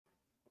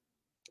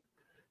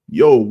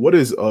Yo, what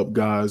is up,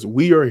 guys?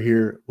 We are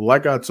here,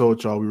 like I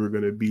told y'all we were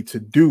going to be, to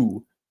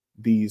do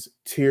these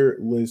tier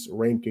list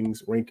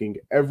rankings, ranking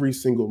every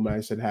single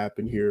match that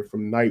happened here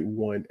from night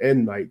 1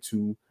 and night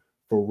 2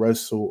 for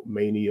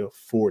WrestleMania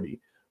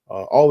 40.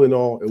 All in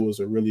all, it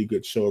was a really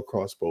good show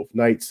across both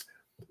nights,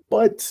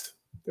 but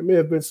there may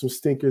have been some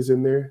stinkers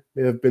in there,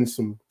 may have been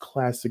some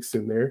classics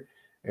in there,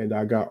 and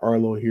I got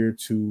Arlo here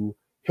to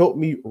help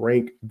me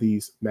rank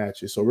these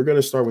matches. So we're going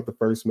to start with the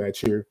first match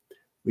here.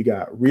 We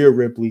got Rhea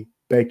Ripley,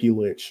 Becky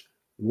Lynch,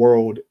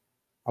 World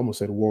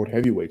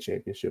Heavyweight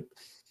Championship,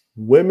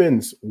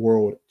 Women's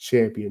World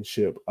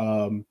Championship.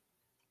 Knowing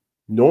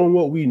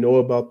what we know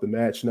about the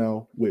match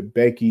now, with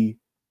Becky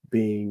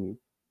being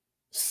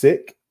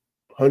sick,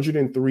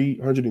 103,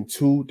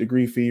 102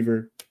 degree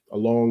fever,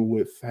 along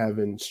with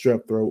having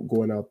strep throat,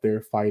 going out there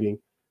fighting,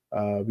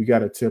 we got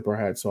to tip our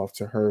hats off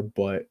to her.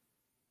 But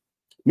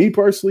me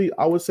personally,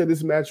 I would say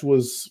this match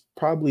was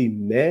probably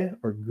meh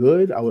or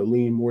good. I would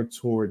lean more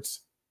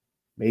towards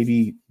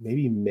maybe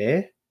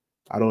meh.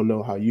 I don't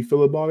know how you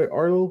feel about it,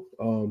 Arlo.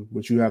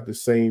 Would you have the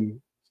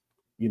same,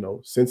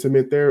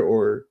 sentiment there,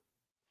 or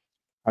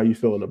how you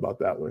feeling about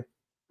that one?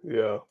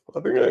 Yeah, I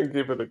think I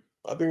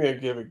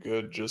gave it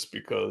good just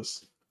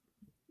because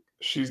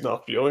she's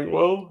not feeling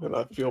well and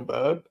I feel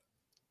bad.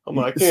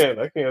 I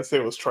can't say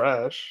it was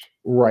trash.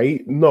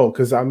 Right? No,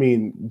 because I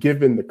mean,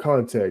 given the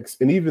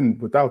context, and even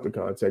without the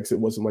context, it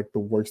wasn't like the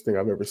worst thing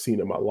I've ever seen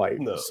in my life.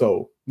 No.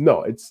 So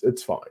no,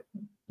 it's fine.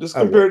 Just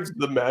compared to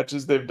the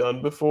matches they've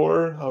done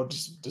before, how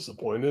just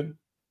disappointed.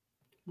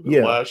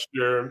 Yeah. Last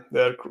year,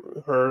 they had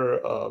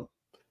her,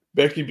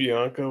 Becky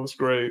Bianca was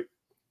great.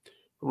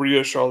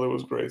 Rhea Charlotte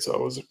was great, so I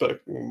was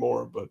expecting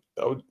more, but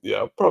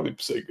I'd probably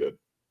say good.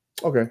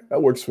 Okay,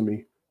 that works for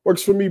me.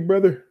 Works for me,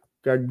 brother.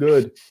 Got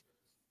good.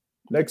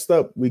 Next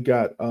up, we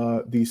got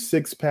the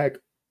 6-pack,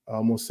 I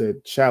almost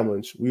said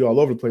challenge. We all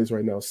over the place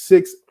right now.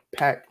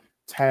 6-pack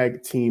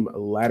tag team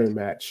ladder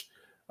match.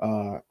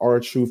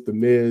 R-Truth, The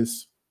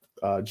Miz,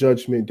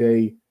 Judgment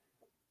Day,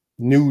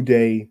 New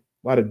Day,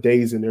 a lot of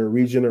days in there.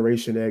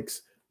 Regeneration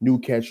X, New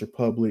Catch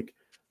Republic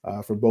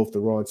for both the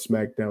Raw and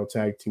SmackDown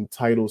tag team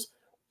titles.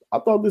 I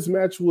thought this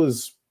match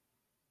was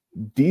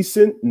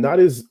decent.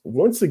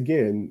 Once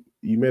again,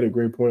 you made a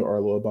great point,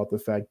 Arlo, about the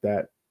fact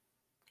that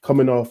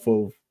coming off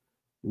of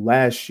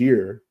last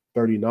year,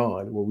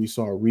 39, where we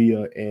saw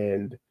Rhea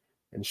and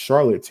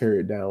Charlotte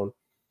tear it down,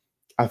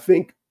 I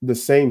think the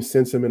same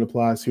sentiment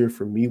applies here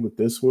for me with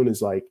this one.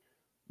 Is like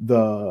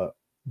the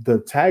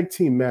tag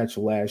team match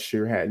last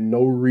year had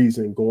no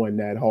reason going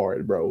that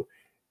hard, bro.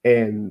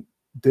 And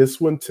this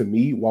one, to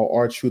me, while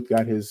R-Truth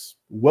got his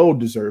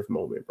well-deserved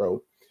moment,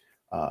 bro,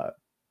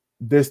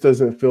 this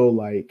doesn't feel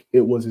like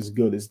it was as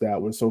good as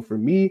that one. So for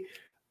me,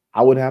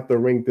 I would have to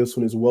rank this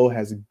one as well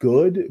as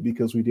good,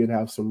 because we did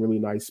have some really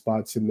nice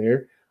spots in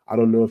there. I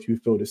don't know if you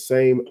feel the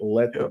same.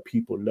 Let the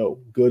people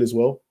know. Good as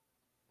well.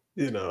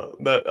 They're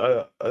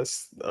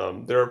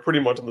pretty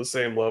much on the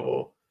same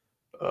level.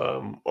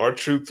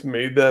 R-Truth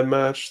made that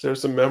match.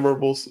 There's some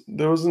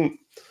there's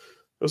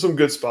some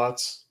good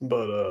spots,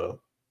 but it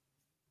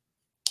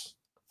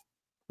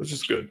was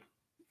just good.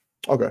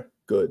 Okay,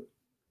 good.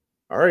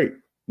 All right.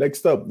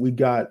 Next up, we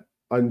got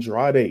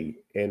Andrade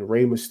and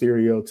Rey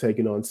Mysterio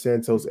taking on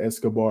Santos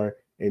Escobar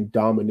and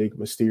Dominic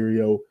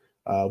Mysterio.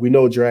 We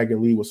know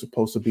Dragon Lee was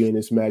supposed to be in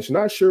this match.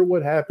 Not sure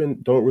what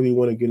happened. Don't really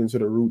want to get into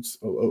the roots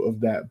of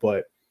that,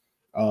 but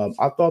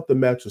I thought the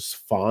match was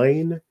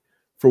fine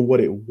for what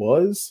it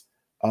was.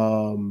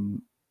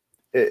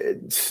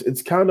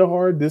 It's kind of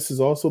hard. This is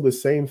also the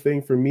same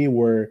thing for me,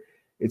 where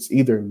it's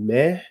either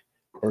meh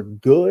or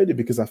good,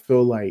 because I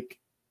feel like,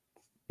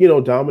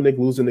 Dominic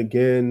losing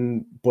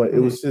again, but it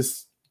was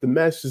just, the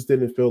match just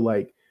didn't feel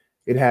like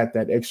it had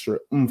that extra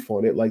oomph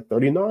on it like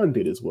 39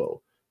 did as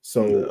well.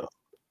 So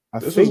I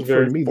think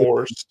for me,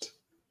 forced.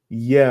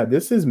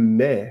 This is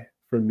meh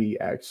for me,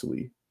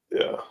 actually.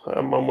 Yeah,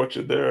 I'm with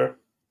you there.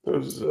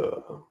 There's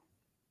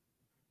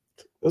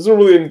wasn't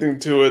really anything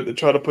to it. They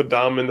try to put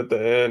Dom in at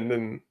the end,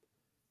 and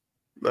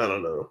I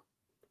don't know.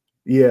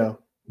 Yeah,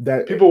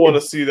 that people want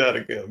to see that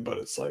again, but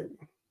it's like,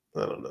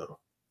 I don't know.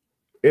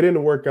 It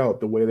didn't work out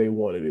the way they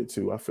wanted it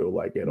to, I feel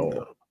like, at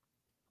all.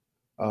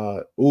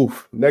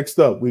 Next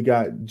up, we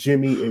got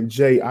Jimmy and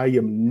Jay. I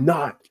am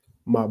not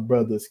my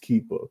brother's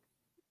keeper.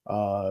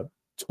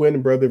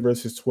 Twin brother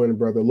versus twin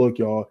brother. Look,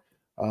 y'all,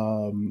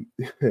 while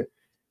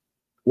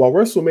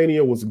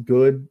WrestleMania was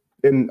good,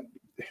 and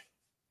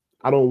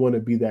I don't want to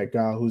be that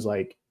guy who's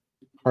like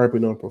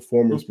harping on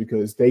performers,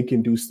 because they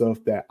can do stuff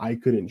that I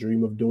couldn't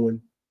dream of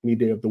doing any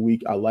day of the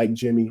week. I like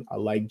Jimmy. I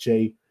like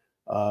Jay.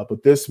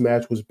 But this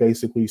match was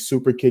basically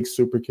super kick,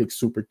 super kick,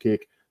 super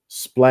kick,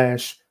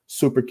 splash,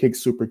 super kick,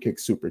 super kick,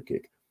 super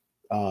kick.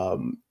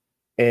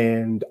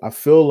 And I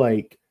feel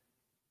like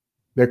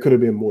there could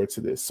have been more to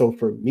this. So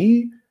for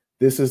me,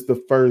 this is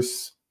the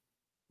first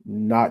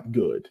not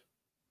good.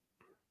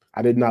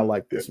 I did not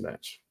like this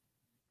match.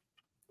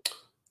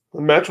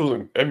 The match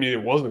wasn't,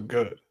 it wasn't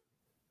good.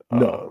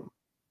 No.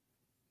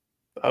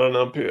 I don't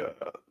know.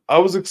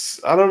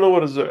 I don't know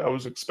what I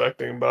was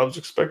expecting, but I was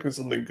expecting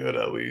something good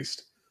at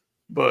least.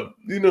 But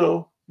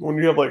when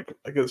you have like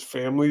I guess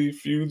family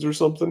feuds or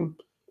something,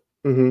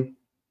 Mm-hmm.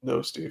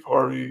 no Steve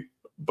Harvey,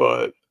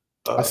 but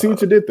I see what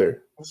uh, you did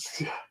there.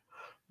 yeah,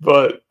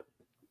 but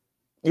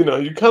you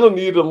kind of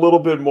need a little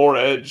bit more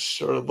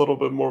edge or a little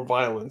bit more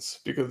violence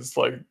because it's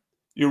like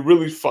you're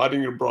really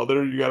fighting your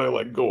brother. You gotta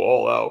like go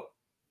all out,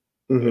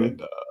 Mm-hmm.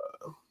 and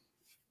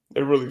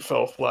it really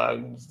fell flat.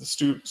 And the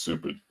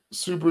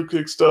super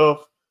kick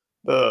stuff.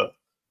 The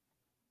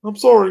I'm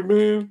sorry,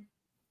 man.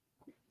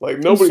 Like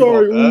I'm nobody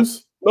sorry, bought that. Oos.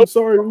 I'm Nobody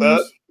sorry, bought that.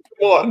 Oos.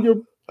 Come on, I'm your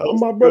that I'm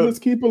was my good. brother's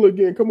keeper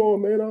again. Come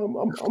on, man.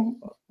 I'm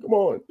come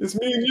on. It's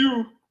me and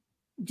you.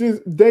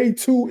 Just day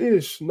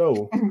 2-ish.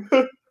 No,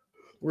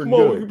 we're Come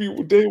on, we good. could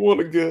be day one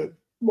again.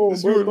 Come on,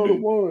 It's bro. you and Throw the me.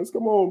 ones.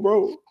 Come on,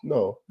 bro.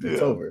 No,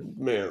 it's Yeah, over.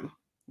 man,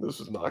 this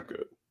was not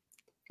good.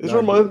 This Not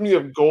reminds good. me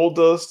of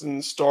Goldust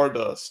and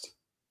Stardust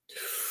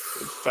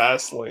in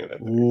Fastlane, I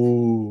think.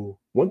 Ooh.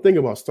 One thing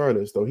about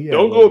Stardust though, he had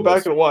Don't one of go the back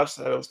most. and watch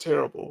that; it was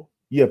terrible.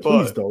 Yeah,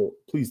 please But don't.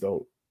 Please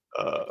don't.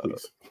 uh,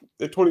 Please.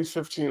 in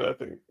 2015, I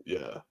think,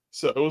 yeah.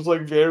 So it was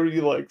like very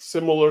like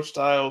similar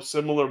style,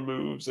 similar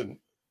moves, and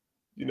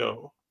you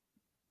know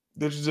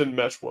they just didn't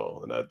mesh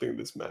well. And I think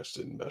this match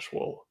didn't mesh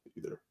well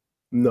either.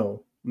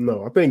 No,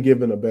 no. I think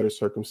given a better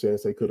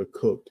circumstance, they could have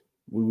cooked.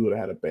 We would have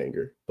had a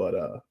banger, but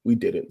we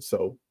didn't.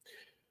 So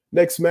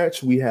next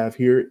match we have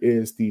here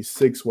is the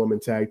 6-woman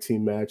tag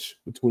team match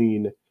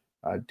between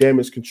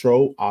Damage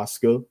Control,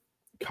 Asuka,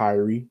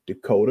 Kyrie,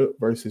 Dakota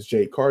versus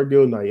Jade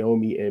Cargill,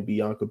 Naomi, and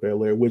Bianca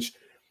Belair. Which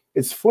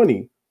it's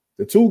funny,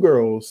 the two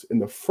girls in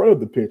the front of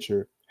the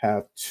picture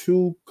have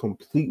two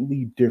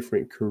completely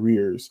different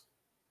careers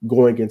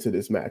going into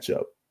this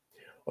matchup.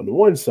 On the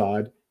one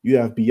side, you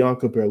have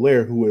Bianca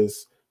Belair, who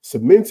is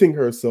cementing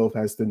herself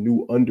as the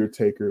new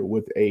Undertaker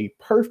with a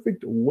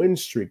perfect win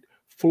streak,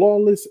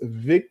 flawless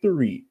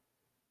victory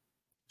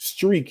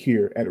streak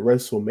here at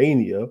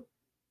WrestleMania.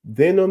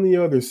 Then on the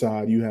other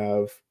side, you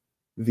have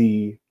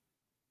the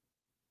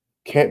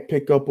can't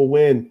pick up a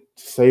win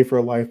to save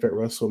her life at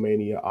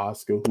WrestleMania,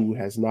 Asuka, who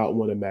has not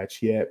won a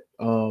match yet.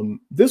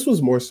 This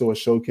was more so a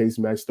showcase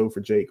match, though,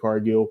 for Jade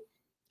Cargill.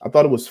 I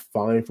thought it was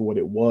fine for what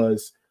it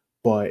was,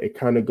 but it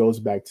kind of goes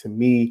back to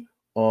me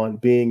on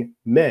being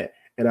meh.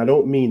 And I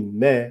don't mean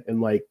meh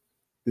and like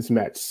this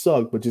match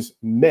sucked, but just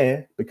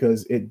meh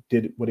because it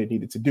did what it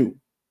needed to do.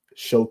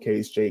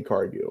 Showcase Jade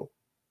Cargill.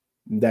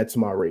 That's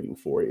my rating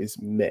for it. Is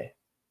meh.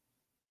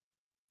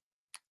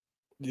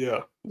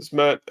 Yeah, this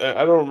match.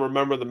 I don't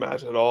remember the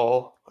match at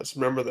all. I just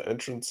remember the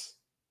entrance.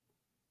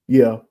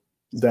 Yeah,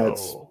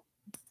 that's So,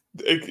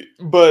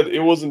 but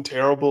it wasn't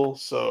terrible.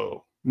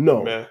 So,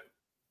 no meh.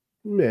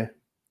 meh.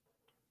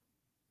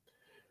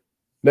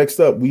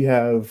 Next up, we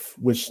have,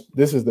 which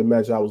this is the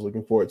match I was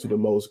looking forward to the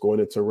most going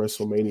into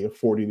WrestleMania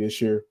 40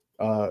 this year.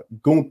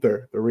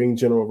 Gunther, the ring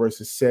general,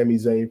 versus Sami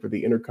Zayn for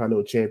the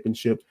Intercontinental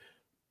Championship.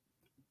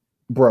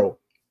 Bro,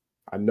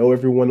 I know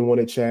everyone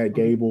wanted Chad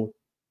Gable.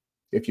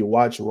 If you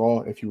watch Raw,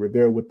 if you were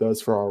there with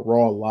us for our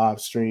Raw live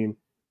stream,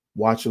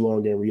 watch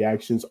along and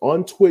reactions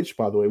on Twitch,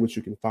 by the way, which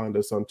you can find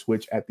us on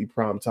Twitch at the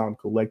Primetime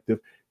Collective.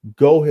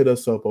 Go hit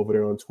us up over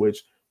there on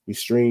Twitch. We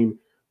stream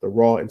the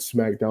Raw and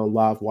SmackDown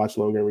live watch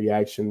along and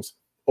reactions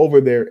over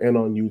there and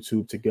on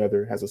YouTube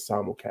together as a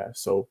simulcast.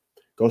 So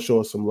go show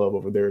us some love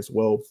over there as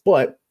well.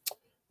 But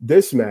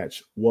this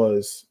match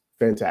was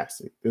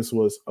fantastic. This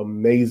was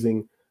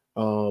amazing.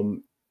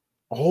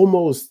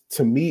 Almost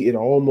to me, it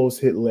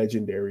almost hit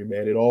legendary,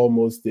 man. It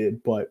almost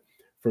did. But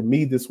for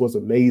me, this was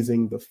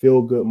amazing. The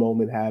feel good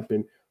moment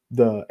happened.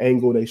 The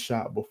angle they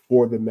shot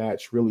before the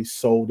match really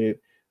sold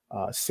it.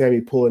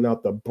 Sammy pulling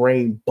out the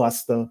brain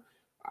buster.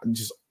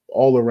 Just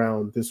all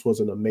around, this was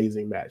an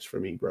amazing match for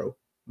me, bro.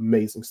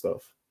 Amazing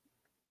stuff.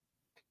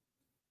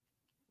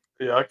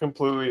 Yeah, I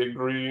completely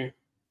agree.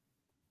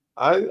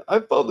 I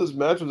thought this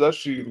match was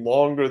actually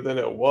longer than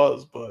it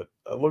was, but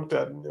I looked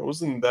at it and it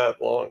wasn't that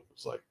long. It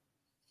was like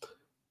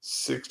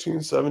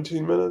 16,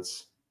 17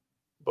 minutes.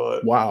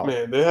 But Wow.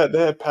 man, they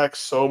had packed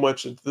so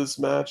much into this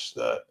match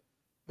that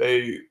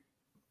they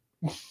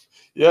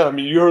yeah, I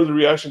mean you heard the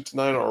reaction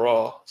tonight on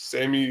Raw.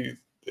 Sammy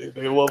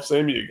they love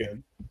Sammy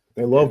again.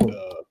 They love And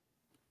him.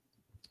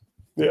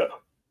 yeah.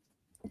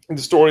 And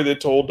the story they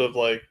told of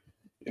like,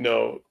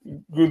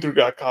 Gunther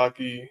got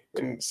cocky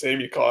and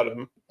Sammy caught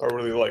him. I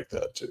really like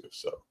that too.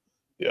 So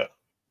yeah.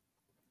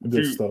 If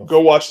Good you stuff. go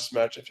watch this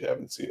match if you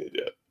haven't seen it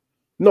yet.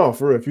 No,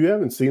 for real. If you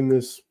haven't seen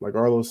this, like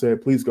Arlo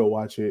said, please go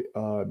watch it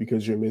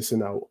because you're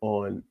missing out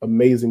on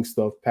amazing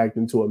stuff packed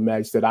into a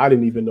match that I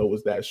didn't even know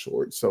was that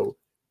short. So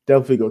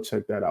definitely go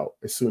check that out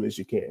as soon as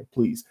you can,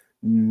 please.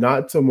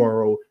 Not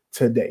tomorrow,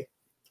 today.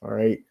 All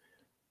right.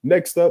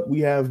 Next up, we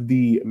have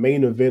the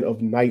main event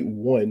of night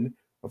 1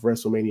 of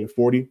WrestleMania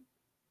 40.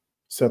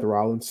 Seth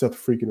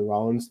freaking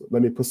Rollins.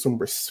 Let me put some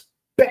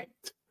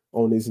respect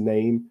on his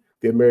name.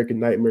 The American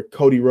Nightmare,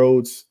 Cody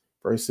Rhodes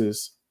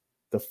versus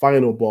the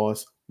final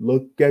boss.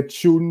 Look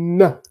at you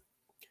now.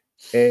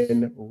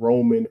 And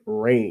Roman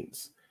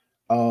Reigns.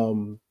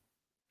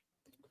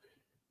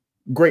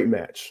 Great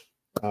match.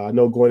 I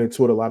know going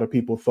into it, a lot of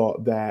people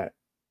thought that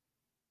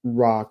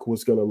Rock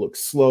was going to look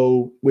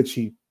slow, which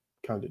he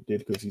kind of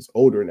did because he's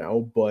older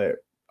now. But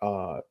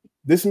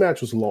this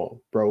match was long,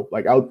 bro.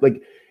 Like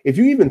if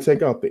you even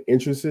take out the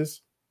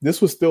entrances,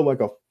 this was still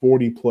like a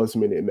 40+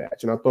 minute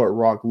match, and I thought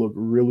Rock looked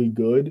really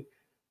good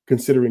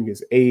considering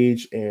his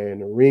age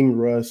and ring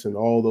rust and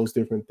all those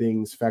different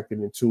things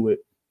factored into it.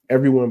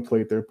 Everyone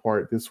played their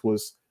part. This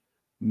was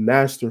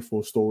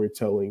masterful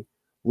storytelling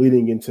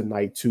leading into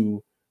night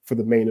 2 for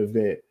the main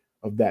event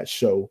of that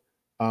show.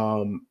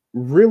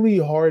 Really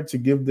hard to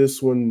give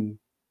this one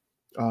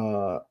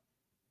a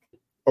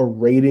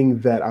rating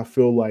that I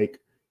feel like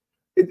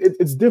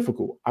it's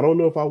difficult. I don't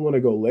know if I want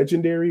to go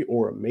legendary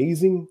or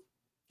amazing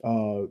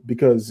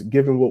because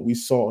given what we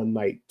saw on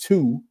night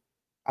 2,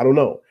 I don't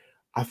know.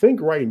 I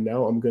think right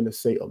now I'm gonna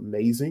say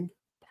amazing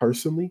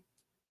personally.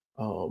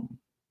 Um,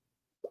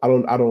 I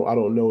don't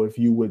know if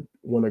you would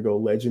want to go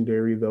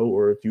legendary though,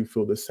 or if you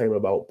feel the same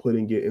about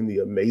putting it in the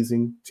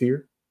amazing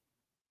tier.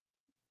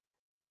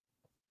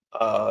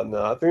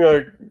 No, I think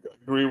I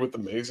agree with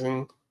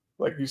amazing.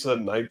 Like you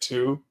said, night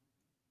two,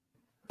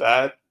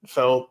 that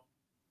felt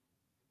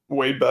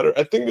way better.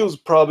 I think it was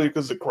probably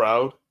because the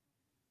crowd.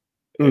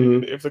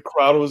 And Mm-hmm. if the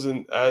crowd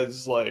wasn't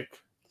as like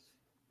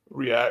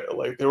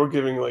they were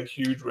giving like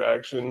huge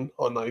reaction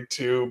on night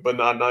two, but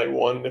not night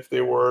one. If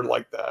they were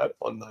like that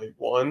on night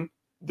one,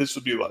 this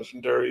would be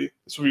legendary.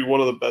 This would be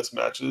one of the best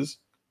matches.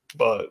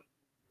 But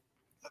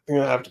I think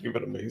I have to give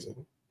it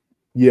amazing.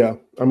 Yeah,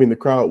 I mean the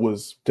crowd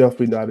was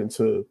definitely not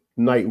into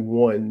night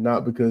 1,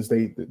 not because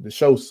the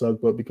show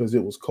sucked, but because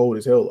it was cold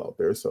as hell out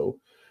there. So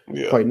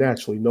Yeah. quite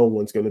naturally, no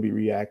one's going to be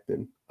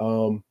reacting.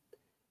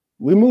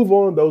 We move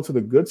on though to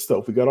the good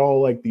stuff. We got all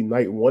like the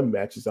night 1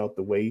 matches out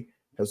the way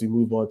as we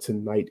move on to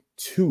night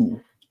 2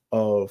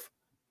 of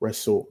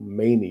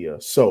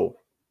WrestleMania. So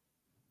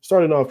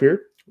starting off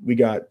here, we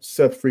got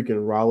Seth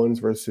freaking Rollins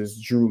versus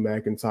Drew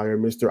McIntyre.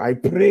 Mister, I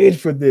prayed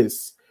for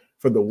this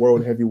for the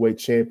World Heavyweight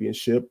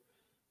Championship.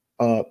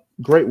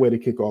 Great way to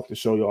kick off the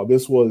show, y'all.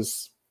 This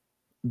was,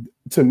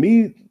 to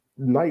me,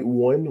 night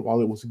 1,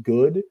 while it was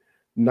good,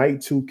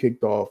 night 2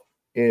 kicked off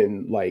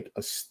in like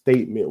a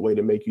statement way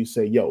to make you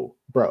say, yo,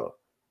 bro,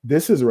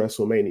 this is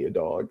WrestleMania,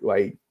 dog.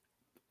 Like,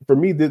 for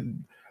me,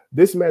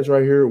 this match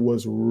right here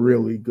was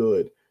really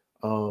good.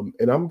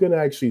 And I'm going to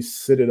actually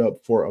set it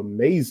up for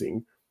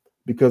amazing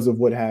because of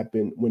what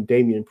happened when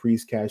Damian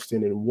Priest cashed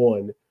in and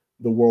won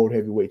the World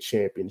Heavyweight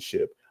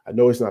Championship. I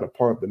know it's not a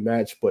part of the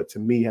match, but to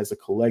me, as a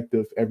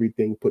collective,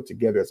 everything put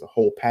together as a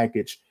whole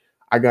package,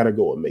 I got to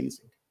go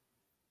amazing.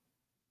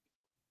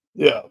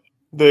 Yeah.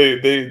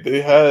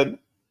 They had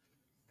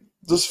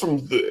just from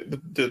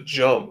the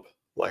jump,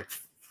 like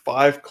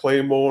 5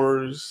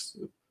 claymores,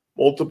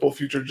 multiple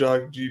future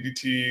jog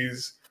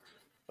GDTs,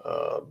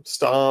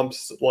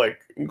 stomps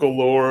like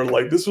galore.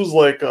 Like this was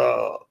like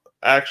a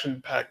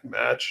action packed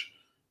match,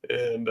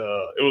 and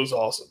it was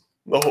awesome.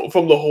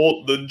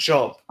 The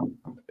jump,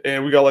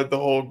 and we got like the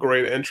whole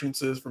great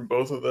entrances from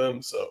both of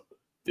them. So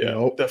yeah,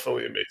 Yep.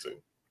 definitely amazing.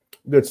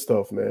 Good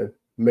stuff, man.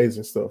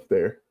 Amazing stuff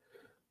there.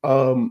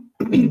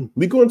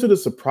 We go into the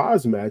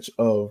surprise match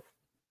of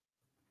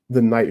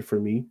the night for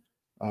me,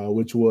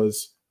 which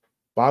was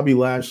Bobby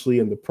Lashley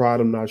and the Pride.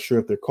 I'm not sure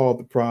if they're called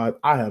the Pride.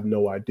 I have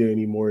no idea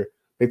anymore.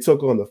 They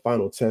took on the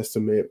Final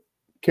Testament,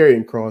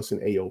 Karrion Kross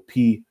and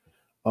AOP.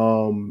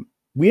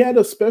 We had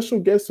a special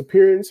guest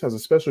appearance as a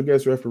special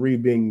guest referee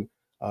being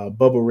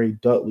Bubba Ray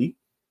Dudley,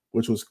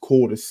 which was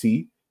cool to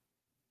see.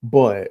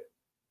 But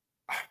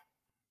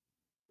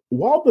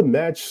while the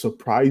match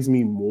surprised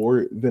me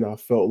more than I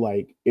felt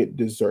like it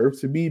deserved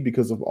to be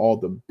because of all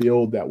the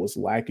build that was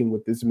lacking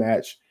with this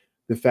match,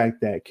 the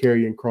fact that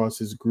Karrion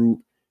Kross's group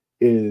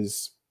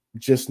is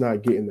just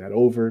not getting that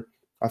over.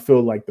 I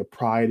feel like the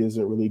Pride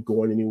isn't really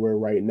going anywhere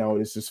right now,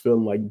 and it's just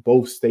feeling like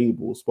both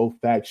stables, both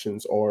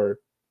factions are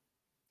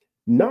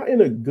not in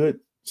a good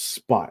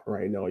spot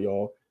right now,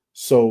 y'all.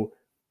 So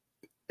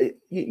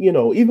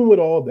even with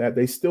all that,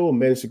 they still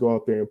managed to go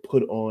out there and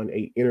put on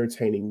a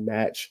entertaining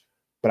match,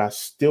 but I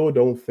still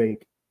don't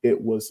think it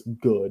was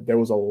good. There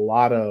was a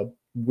lot of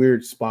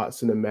weird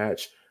spots in the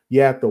match.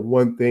 You have the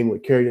one thing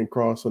with Karrion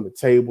Kross on the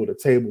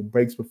table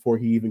breaks before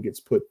he even gets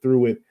put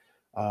through it.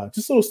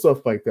 Just little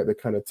stuff like that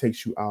that kind of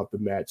takes you out the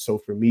match. So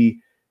for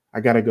me, I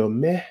gotta go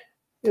meh.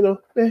 Meh.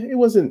 It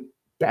wasn't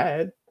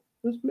bad.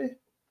 It was meh.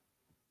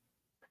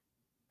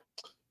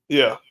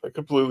 Yeah, I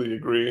completely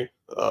agree.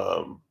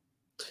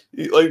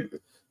 Like,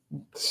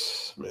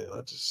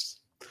 man,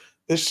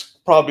 this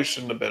probably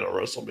shouldn't have been a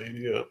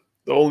WrestleMania.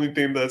 The only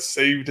thing that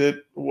saved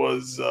it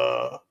was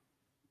the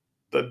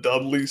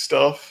Dudley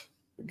stuff,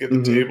 get the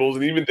Mm-hmm. tables,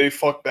 and even they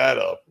fucked that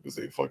up because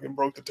they fucking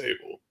broke the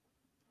table.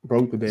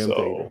 Broke the damn So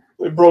table.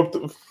 they broke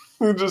the.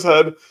 We just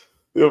had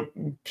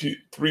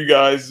 3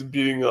 guys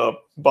beating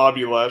up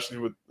Bobby Lashley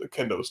with the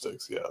kendo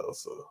sticks. Yeah,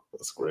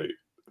 that's great.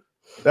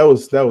 That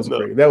was No,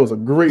 great. That was a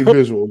great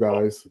visual,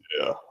 guys.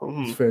 yeah,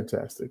 It's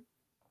fantastic.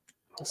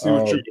 I see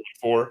what you're Um, going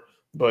for,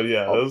 but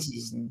yeah, oh, this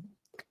is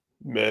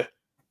meh.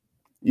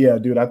 yeah,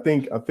 dude. I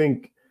think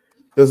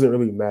Doesn't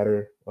really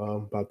matter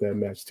about that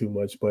match too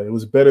much, but it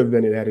was better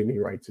than it had any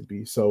right to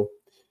be. So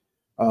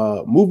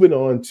moving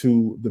on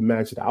to the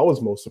match that I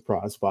was most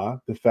surprised by,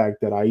 the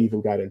fact that I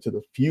even got into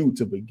the feud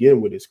to begin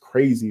with is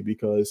crazy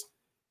because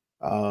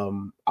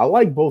I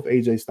like both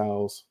AJ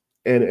Styles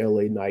and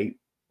LA Knight,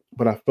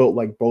 but I felt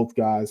like both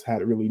guys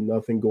had really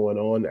nothing going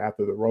on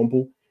after the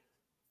Rumble.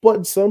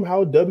 But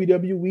somehow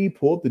WWE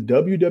pulled the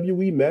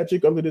WWE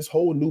magic under this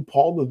whole new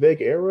Paul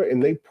Levesque era,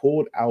 and they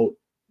pulled out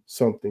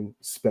something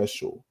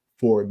special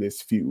for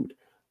this feud.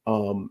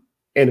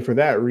 And for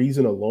that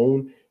reason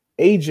alone,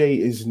 AJ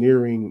is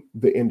nearing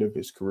the end of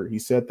his career. He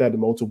said that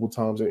multiple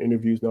times in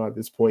interviews now at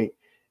this point,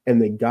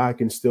 and the guy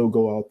can still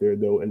go out there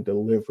though and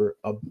deliver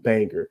a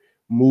banger.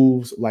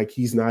 Moves like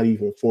he's not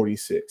even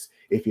 46.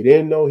 If you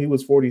didn't know he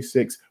was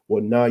 46,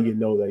 well, now you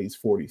know that he's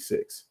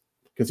 46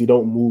 because he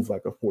don't move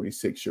like a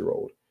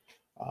 46-year-old.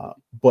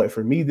 But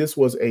for me, this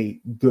was a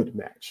good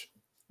match.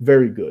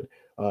 Very good.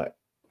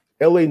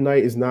 LA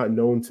Knight is not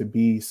known to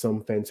be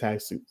some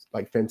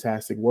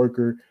fantastic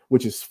worker,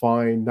 which is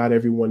fine. Not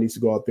everyone needs to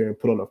go out there and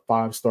put on a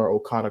 5-star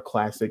Okada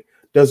classic.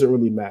 Doesn't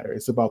really matter.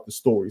 It's about the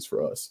stories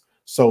for us.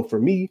 So for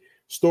me,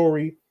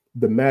 story,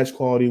 the match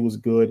quality was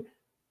good.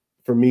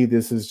 For me,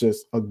 this is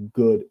just a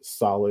good,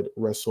 solid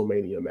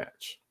WrestleMania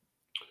match.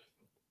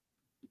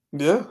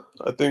 Yeah,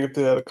 I think if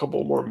they had a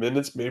couple more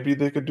minutes, maybe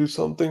they could do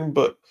something,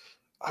 but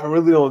I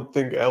really don't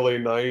think LA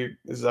Knight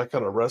is that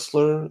kind of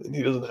wrestler, and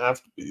he doesn't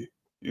have to be.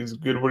 He's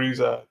good where he's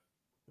at.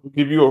 He'll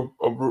give you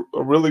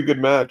a really good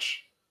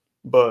match,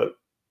 but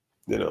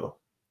you know,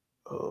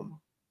 um,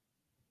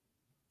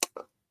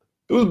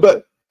 it was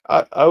bad.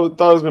 Thought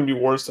it was gonna be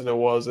worse than it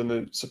was, and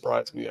it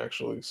surprised me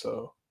actually.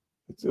 So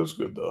it was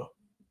good though.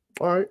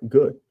 All right,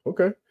 good.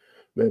 Okay.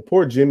 Man,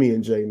 poor Jimmy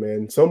and Jay,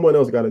 man. Someone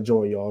else got to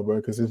join y'all, bro,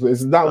 because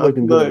it's not Not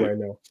looking good tonight. right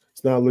now.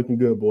 It's not looking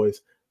good,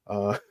 boys.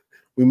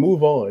 We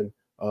move on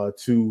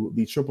to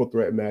the triple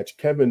threat match.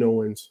 Kevin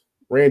Owens,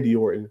 Randy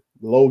Orton,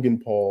 Logan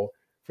Paul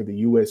for the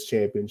U.S.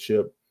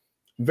 Championship.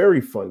 Very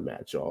fun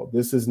match, y'all.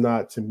 This is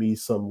not, to me,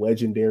 some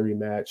legendary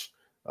match.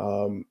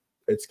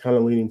 It's kind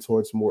of leaning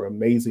towards more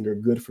amazing or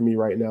good for me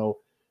right now.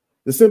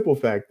 The simple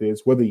fact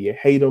is, whether you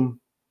hate him,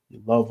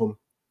 you love him,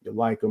 you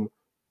like him,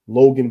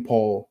 Logan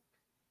Paul,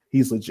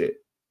 he's legit.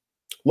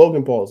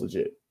 Logan Paul is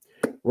legit.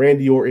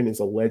 Randy Orton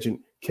is a legend.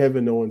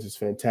 Kevin Owens is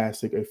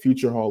fantastic, a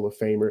future Hall of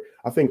Famer.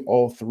 I think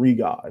all three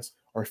guys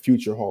are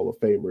future Hall of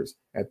Famers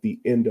at the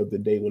end of the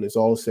day when it's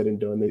all said and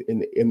done.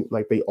 And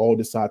like they all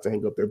decide to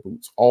hang up their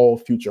boots, all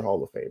future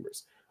Hall of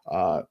Famers.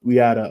 We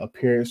had an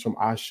appearance from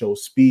I Show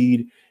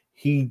Speed.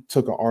 He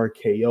took a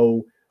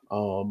RKO.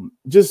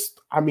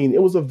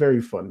 It was a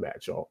very fun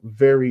match, y'all.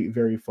 Very,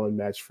 very fun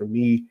match for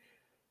me.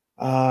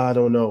 I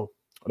don't know.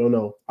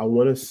 I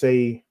want to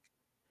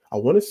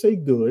say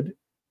good.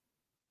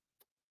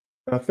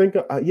 I think,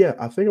 I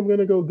think I'm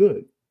gonna go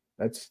good.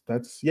 I'm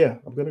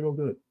gonna go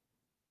good.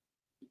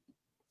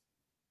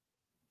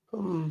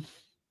 Um,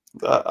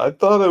 I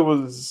thought it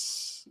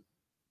was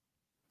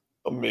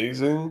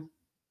amazing.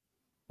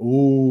 Not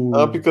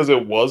Ooh. because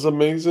it was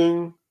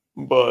amazing,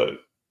 but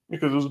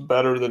because it was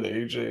better than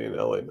AJ and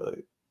LA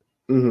Knight.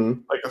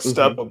 Mm-hmm. Like a Mm-hmm.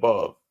 step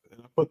above.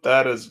 And I put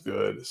that as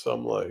good. So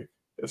I'm like,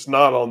 it's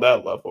not on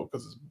that level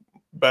because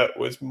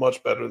it's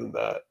much better than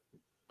that.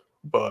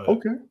 But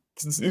Okay.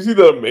 you see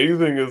that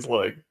amazing is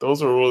like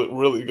those are really,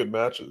 really good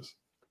matches.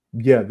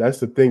 Yeah, that's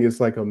the thing.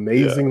 It's like Yeah.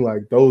 amazing.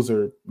 Like those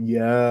are,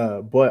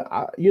 yeah.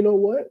 But you know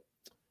what?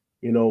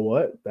 You know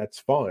what? That's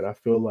fine. I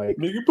feel like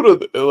You can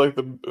put it at like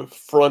the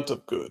front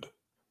of good.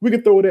 we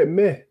could throw it at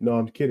meh. No,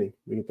 I'm kidding.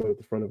 We can throw it at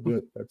the front of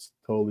good. That's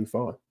totally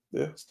fine.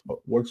 Yeah.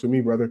 Works for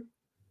me, brother.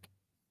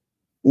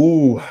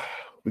 Ooh,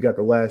 we got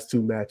the last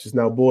two matches.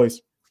 Now, boys,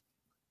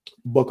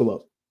 buckle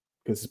up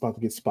because it's about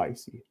to get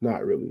spicy.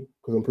 Not really,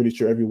 because I'm pretty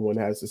sure everyone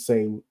has the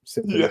same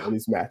sentiment Yeah. on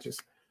these matches.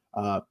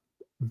 Uh,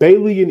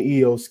 Bailey and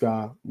Io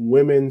Sky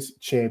Women's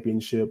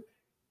Championship.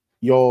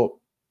 Y'all,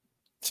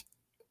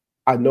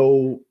 I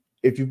know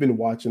if you've been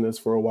watching this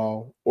for a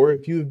while, or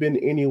if you've been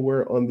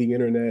anywhere on the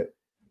internet,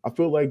 I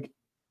feel like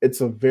it's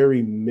a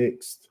very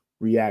mixed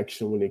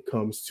reaction when it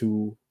comes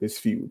to this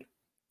feud.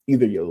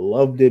 Either you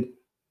loved it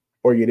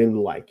or you didn't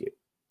like it.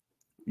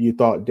 You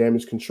thought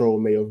Damage Control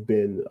may have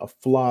been a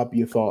flop.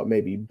 You thought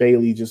maybe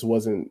Bailey just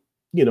wasn't,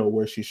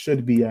 where she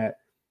should be at.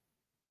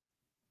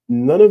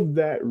 None of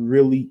that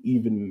really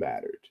even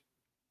mattered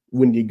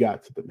when you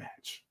got to the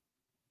match.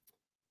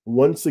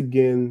 Once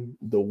again,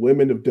 the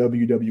women of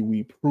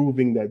WWE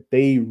proving that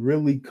they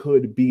really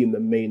could be in the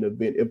main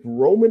event. If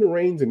Roman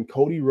Reigns and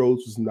Cody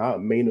Rhodes was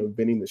not main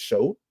eventing the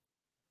show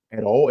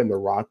at all and The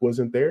Rock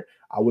wasn't there,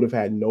 I would have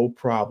had no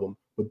problem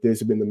with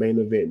this being the main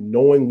event,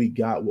 knowing we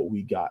got what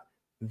we got.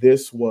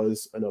 This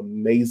was an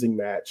amazing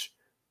match.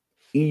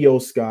 Io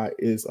Sky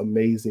is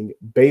amazing.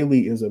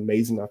 Bailey is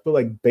amazing. I feel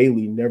like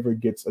Bailey never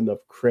gets enough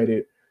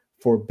credit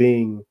for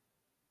being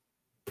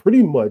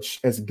pretty much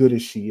as good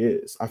as she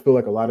is. I feel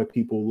like a lot of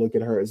people look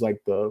at her as like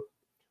the,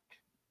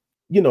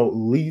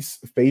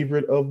 least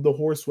favorite of the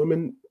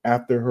horsewomen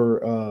after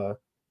her,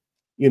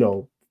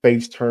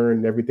 face turn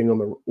and everything on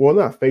the, well,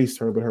 not face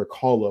turn, but her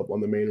call up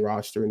on the main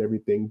roster and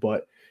everything.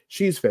 But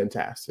she's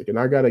fantastic, and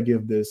I gotta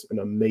give this an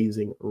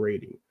amazing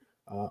rating.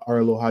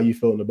 Arlo, how you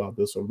feeling about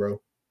this one,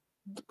 bro?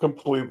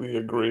 Completely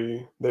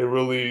agree. They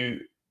really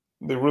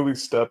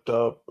stepped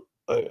up.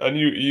 I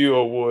knew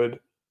Io would,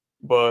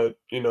 but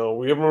we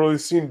haven't really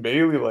seen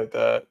Bailey like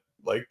that,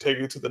 like take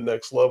it to the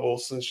next level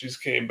since she's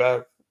came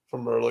back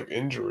from her like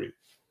injury.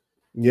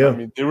 I Yeah,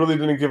 mean, they really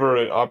didn't give her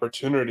an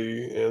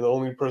opportunity, and the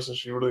only person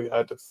she really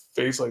had to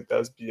face like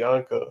that is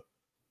Bianca.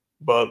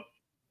 But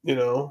you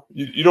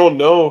don't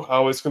know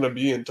how it's gonna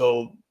be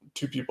until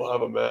two people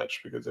have a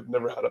match because they've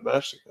never had a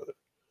match together.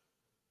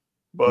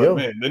 But yeah,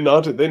 man, they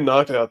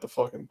knocked it out the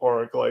fucking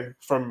park. Like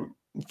from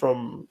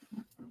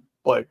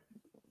like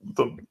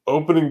the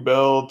opening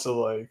bell to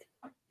like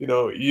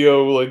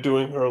Io like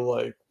doing her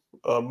like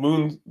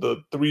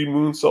the three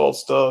moonsault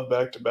stuff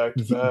back to back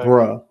to back.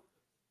 bruh.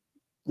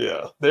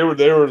 Yeah, they were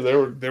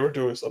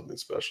doing something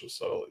special.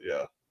 So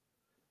yeah,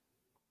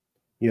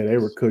 Yeah, they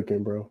were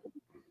cooking, bro.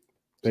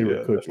 They were yeah,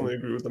 cooking. definitely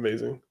agree with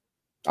amazing.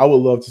 I would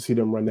love to see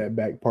them run that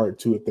back part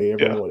two if they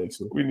ever Yeah, wanted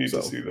to. we need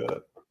to So see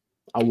that.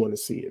 I want to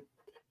see it.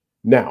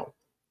 Now,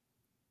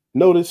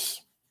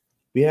 notice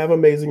we have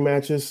amazing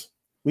matches,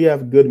 we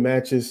have good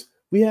matches,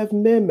 we have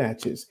men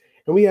matches,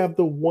 and we have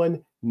the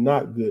one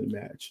not good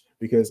match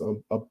because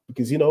I'm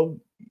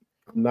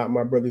not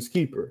my brother's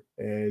keeper,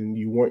 and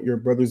you weren't your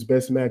brother's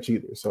best match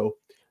either. So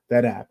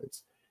that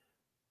happens.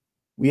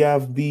 We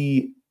have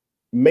the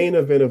main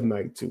event of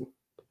night two,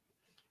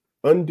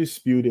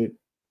 undisputed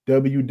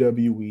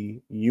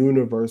WWE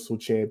Universal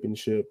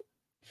Championship.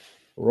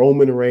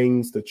 Roman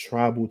Reigns, the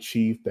tribal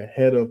chief, the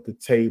head of the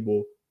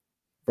table,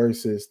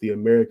 versus the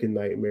American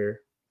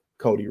Nightmare,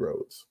 Cody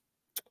Rhodes.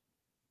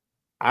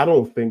 I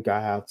don't think I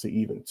have to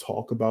even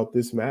talk about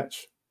this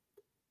match.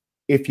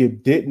 If you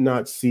did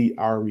not see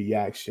our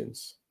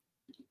reactions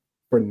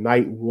for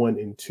night 1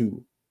 and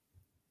 2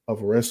 of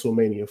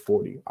WrestleMania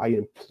 40, I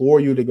implore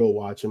you to go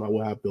watch them. I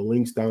will have the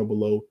links down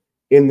below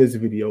in this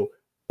video.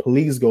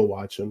 Please go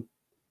watch them.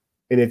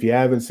 And if you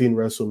haven't seen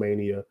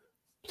WrestleMania,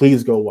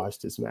 please go watch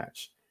this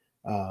match.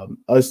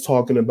 Us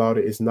talking about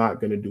it is not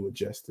going to do it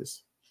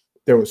justice.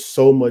 There was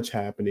so much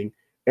happening.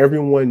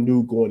 Everyone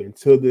knew going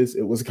into this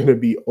it was going to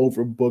be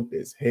overbooked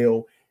as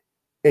hell,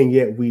 and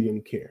yet we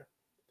didn't care.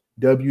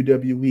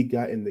 WWE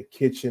got in the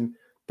kitchen.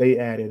 They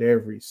added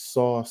every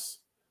sauce.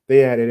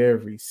 They added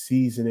every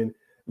seasoning.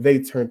 They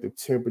turned the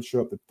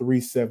temperature up to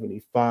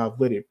 375,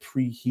 let it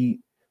preheat,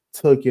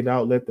 took it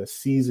out, let the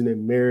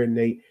seasoning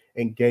marinate,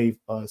 and gave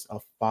us a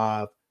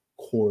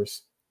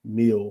 5-course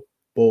meal,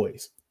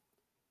 boys.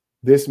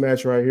 This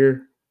match right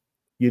here,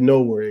 you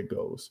know where it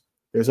goes.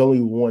 There's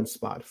only one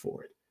spot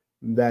for it.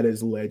 That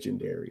is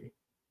legendary.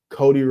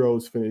 Cody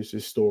Rhodes finished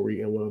his story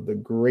in one of the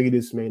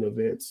greatest main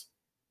events,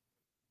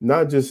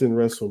 not just in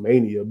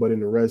WrestleMania, but in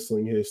the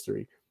wrestling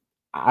history.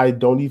 I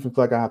don't even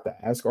feel like I have to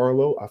ask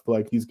Arlo. I feel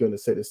like he's going to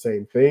say the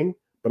same thing,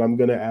 but I'm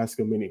going to ask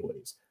him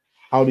anyways.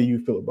 How do you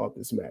feel about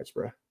this match,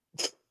 bro?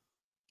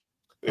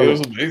 It Come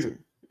was on. amazing.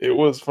 It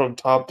was from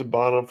top to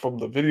bottom, from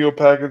the video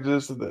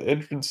packages to the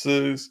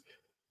entrances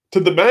to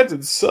the match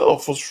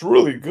itself was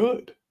really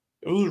good.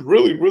 It was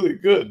really, really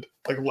good.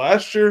 Like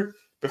last year,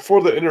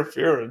 before the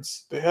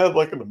interference, they had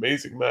like an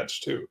amazing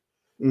match too.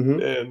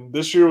 Mm-hmm. And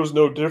this year was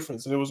no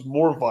difference, and it was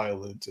more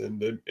violent,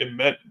 and it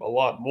meant a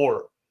lot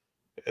more.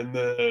 And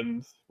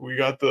then we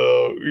got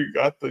the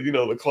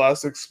the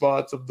classic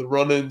spots of the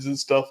run-ins and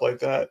stuff like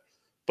that.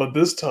 But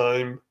this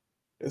time,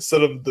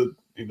 instead of the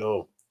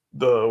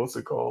what's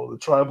it called, the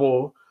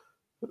tribal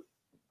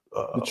The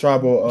uh,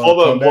 tribal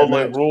combat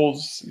bloodline match.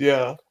 rules,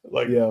 yeah,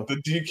 like Yeah. the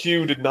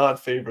DQ did not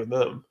favor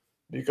them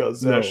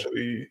because they No.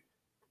 actually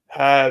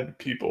had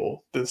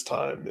people this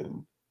time,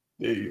 and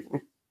they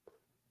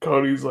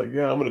Cody's like,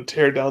 yeah, I'm gonna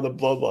tear down the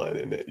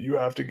bloodline, and you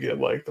have to get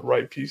like the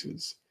right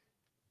pieces.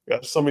 You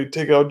got somebody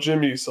take out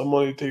Jimmy,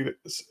 somebody take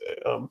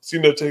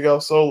Cena take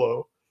out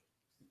Solo,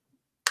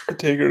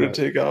 Taker to Right.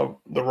 take out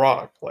The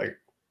Rock. Like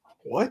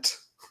what?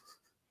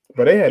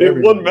 But they had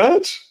In one everybody.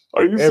 match?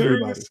 Are you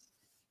Everybody. serious?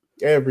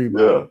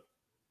 Everybody.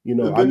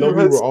 Yeah. And I then know you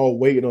we had were all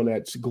waiting on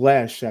that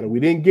glass shadow. We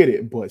didn't get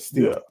it, but yeah,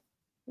 still.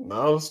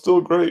 no, it was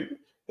still great.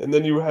 And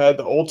then you had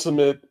the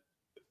ultimate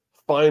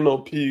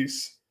final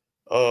piece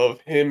of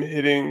him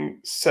hitting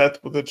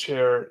Seth with a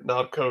chair,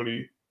 not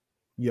Cody,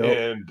 Yep.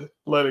 and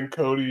letting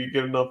Cody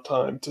get enough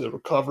time to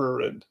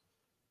recover and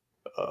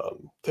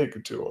take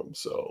it to him.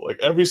 So, like,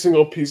 every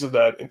single piece of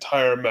that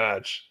entire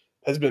match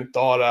has been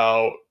thought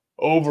out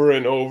over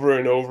and over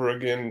and over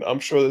again. I'm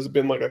sure there's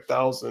been like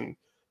 1,000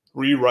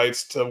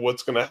 rewrites to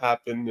what's going to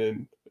happen,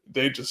 and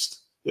they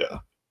just, yeah,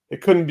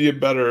 it couldn't be a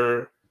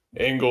better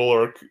angle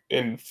or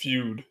in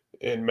feud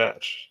and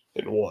match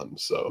in one.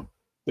 So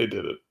they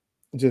did it.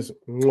 Just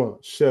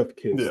chef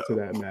kiss Yeah. to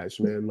that match,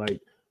 man.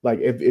 Like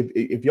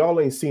if y'all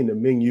ain't seen the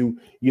menu,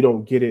 you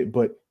don't get it.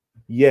 But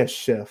yes,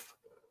 chef.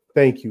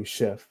 Thank you,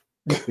 chef,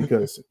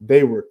 because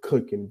they were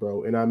cooking,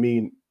 bro. And I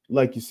mean,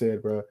 like you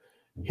said, bro,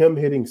 him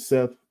hitting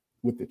Seth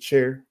with the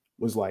chair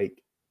was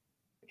like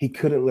he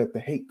couldn't let the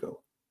hate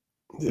go.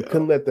 He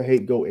couldn't let the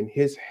hate go, and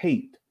his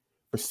hate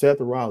for Seth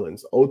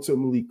Rollins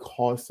ultimately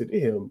costed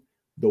him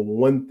the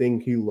one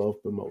thing he loved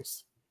the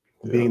most,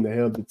 being the head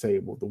of the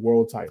table, the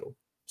world title.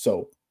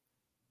 So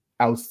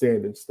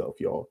outstanding stuff,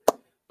 y'all.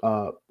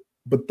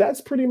 But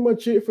that's pretty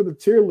much it for the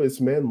tier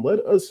list, man. Let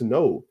us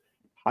know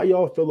how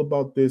y'all feel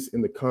about this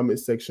in the comment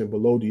section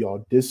below. Do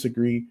y'all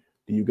disagree?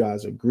 Do you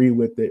guys agree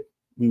with it?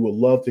 We would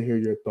love to hear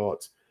your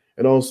thoughts.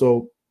 And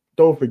also,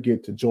 don't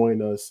forget to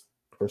join us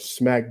for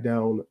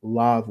SmackDown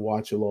live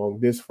watch along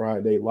this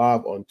Friday,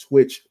 live on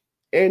Twitch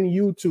and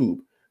YouTube.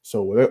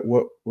 So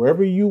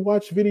wherever you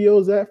watch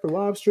videos at for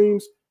live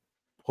streams,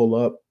 pull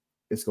up.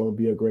 It's going to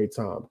be a great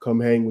time. Come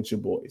hang with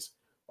your boys.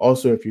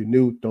 Also, if you're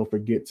new, don't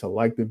forget to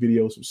like the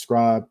video,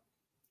 subscribe,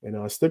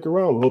 and stick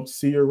around. We hope to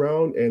see you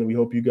around, and we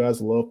hope you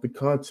guys love the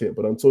content.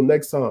 But until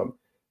next time,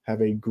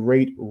 have a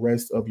great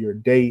rest of your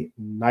day,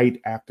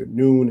 night,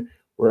 afternoon,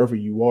 wherever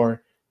you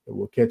are, and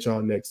we'll catch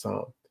y'all next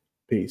time.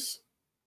 Peace.